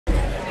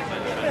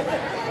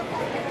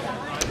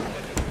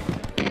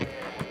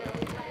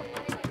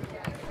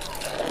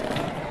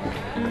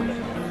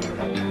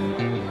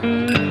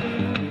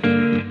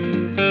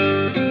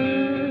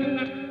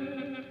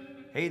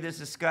This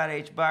is Scott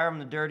H. Biram,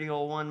 the dirty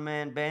old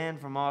one-man band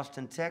from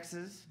Austin,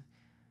 Texas,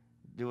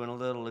 doing a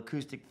little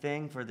acoustic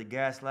thing for the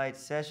Gaslight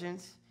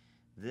sessions.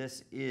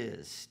 This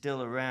is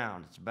Still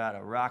Around. It's about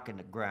a rock in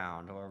the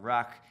ground, or a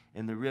rock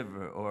in the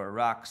river, or a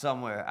rock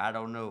somewhere. I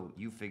don't know.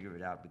 You figure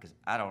it out, because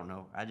I don't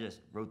know. I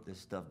just wrote this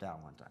stuff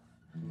down one time.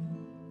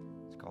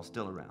 It's called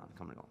Still Around.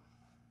 Coming on.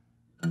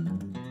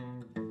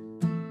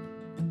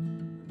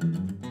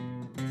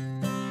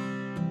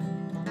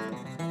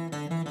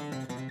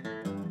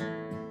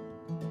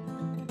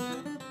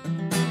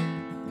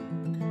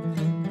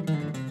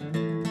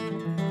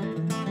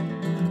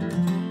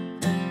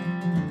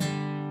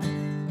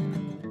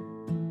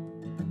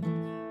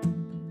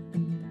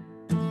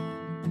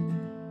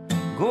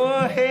 Go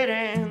ahead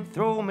and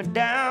throw me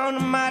down. I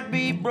might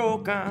be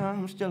broke,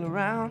 I'm still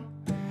around.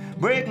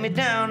 Break me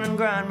down and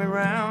grind me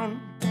round.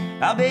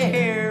 I'll be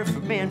here for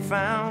being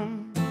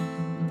found.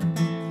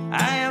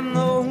 I am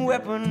the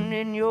weapon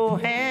in your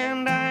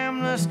hand. I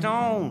am the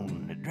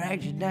stone that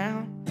drags you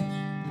down.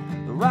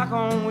 The rock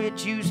on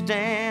which you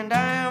stand.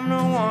 I am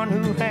the one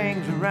who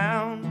hangs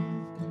around.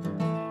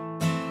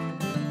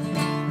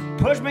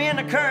 Push me in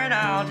the current,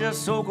 I'll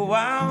just soak a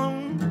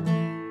while.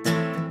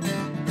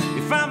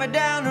 Find me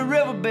down the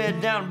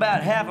riverbed, down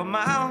about half a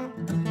mile.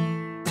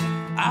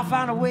 I'll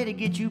find a way to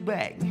get you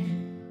back.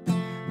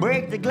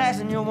 Break the glass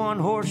in your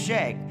one-horse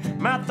shack.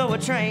 Might throw a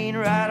train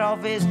right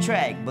off his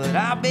track, but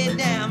I'll be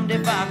damned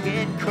if I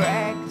get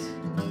cracked.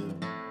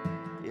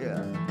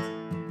 Yeah.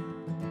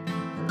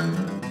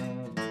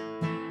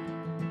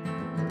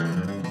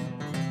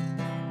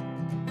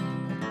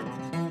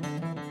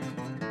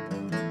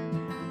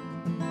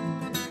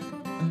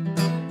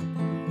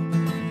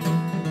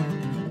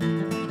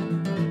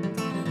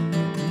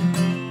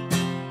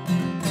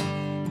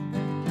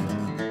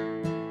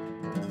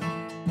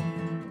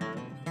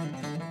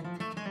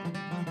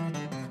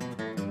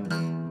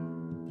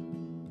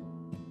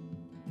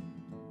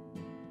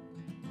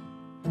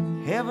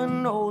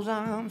 Heaven knows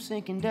I'm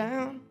sinking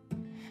down,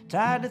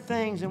 tied to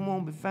things that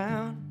won't be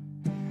found,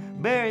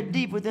 buried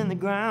deep within the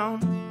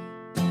ground.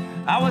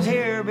 I was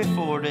here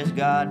before this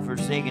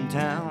God-forsaken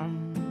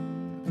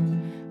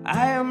town.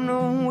 I am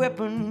no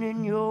weapon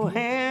in your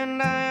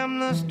hand. I am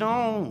the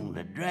stone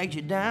that drags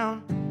you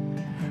down,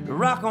 the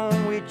rock on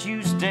which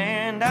you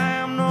stand. I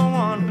am the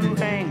one who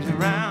hangs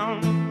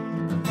around.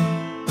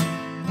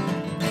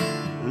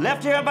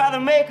 Left here by the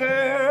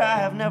Maker, I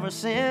have never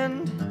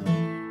sinned.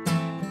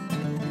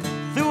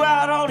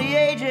 Throughout all the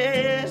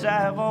ages, I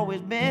have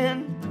always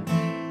been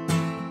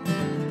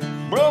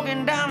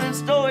broken down and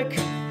stoic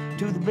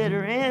to the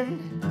bitter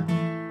end.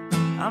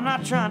 I'm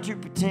not trying to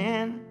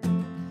pretend.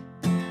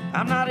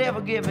 I'm not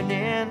ever giving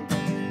in.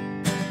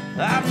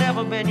 I've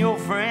never been your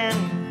friend.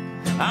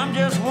 I'm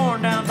just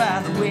worn down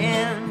by the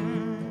wind.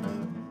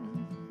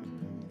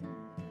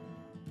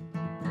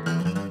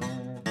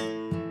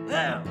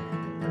 Yeah.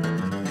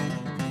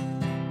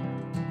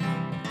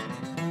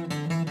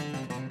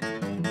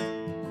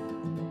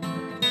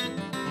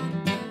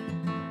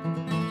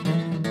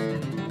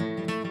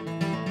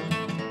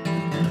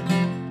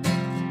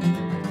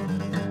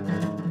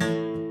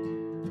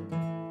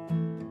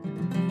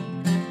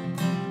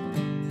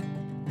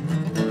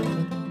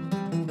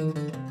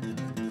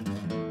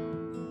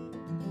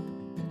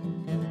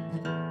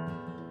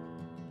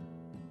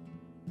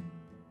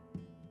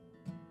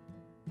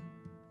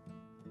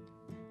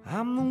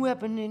 I'm the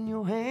weapon in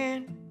your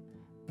hand.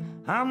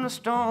 I'm the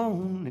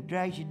stone that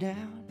drags you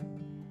down,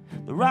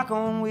 the rock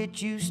on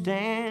which you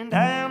stand.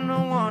 I am the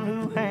one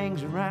who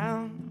hangs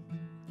around.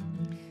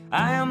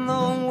 I am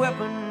the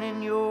weapon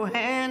in your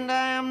hand.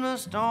 I am the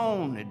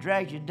stone that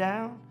drags you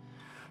down,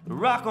 the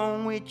rock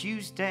on which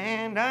you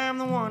stand. I am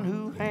the one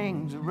who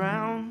hangs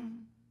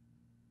around.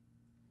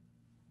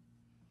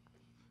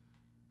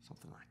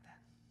 Something like that.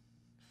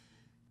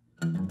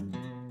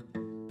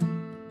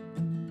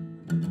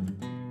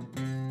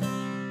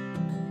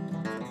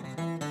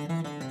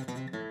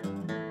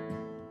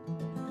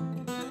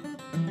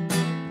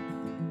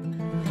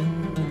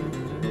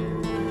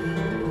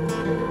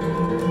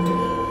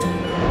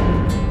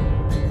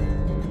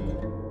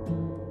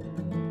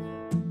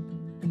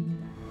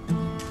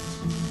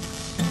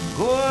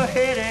 Go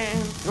ahead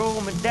and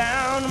throw me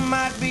down. I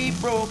might be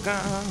broke,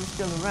 I'm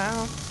still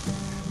around.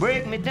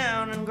 Break me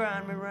down and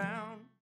grind me round.